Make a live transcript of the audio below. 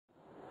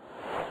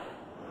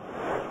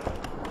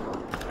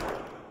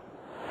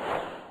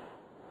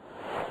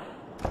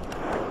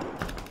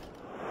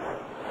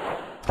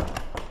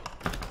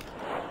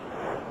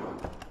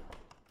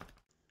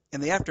In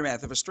the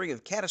aftermath of a string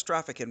of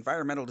catastrophic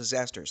environmental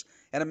disasters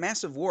and a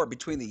massive war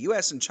between the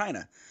US and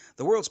China,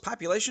 the world's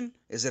population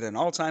is at an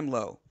all-time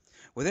low.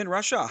 Within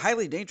Russia, a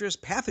highly dangerous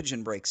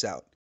pathogen breaks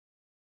out.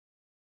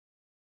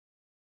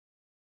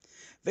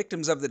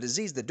 Victims of the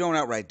disease that don't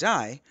outright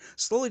die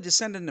slowly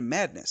descend into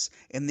madness,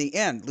 in the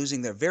end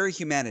losing their very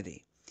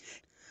humanity.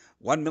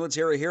 One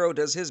military hero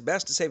does his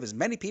best to save as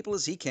many people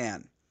as he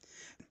can.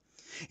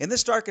 In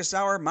this darkest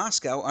hour,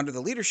 Moscow, under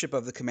the leadership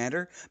of the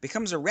commander,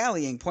 becomes a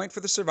rallying point for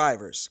the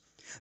survivors.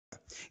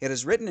 It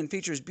is written and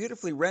features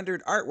beautifully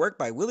rendered artwork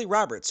by Willie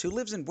Roberts, who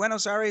lives in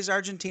Buenos Aires,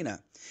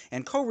 Argentina,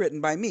 and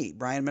co-written by me,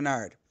 Brian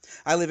Menard.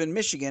 I live in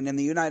Michigan in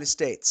the United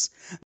States.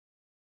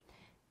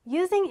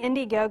 Using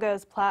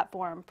Indiegogo's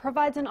platform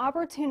provides an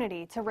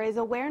opportunity to raise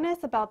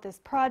awareness about this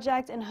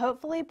project and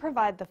hopefully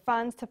provide the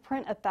funds to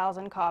print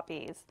 1,000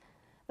 copies.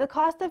 The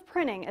cost of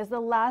printing is the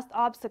last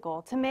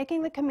obstacle to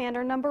making the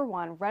Commander No.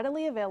 1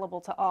 readily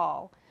available to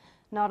all.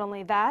 Not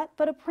only that,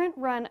 but a print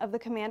run of the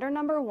Commander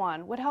No.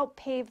 1 would help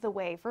pave the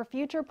way for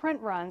future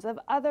print runs of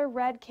other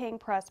Red King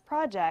Press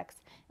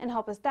projects and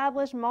help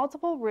establish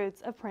multiple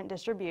routes of print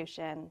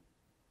distribution.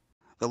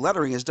 The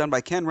lettering is done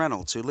by Ken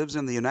Reynolds, who lives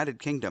in the United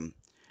Kingdom.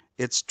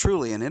 It's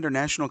truly an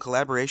international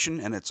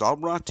collaboration, and it's all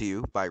brought to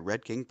you by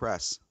Red King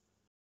Press.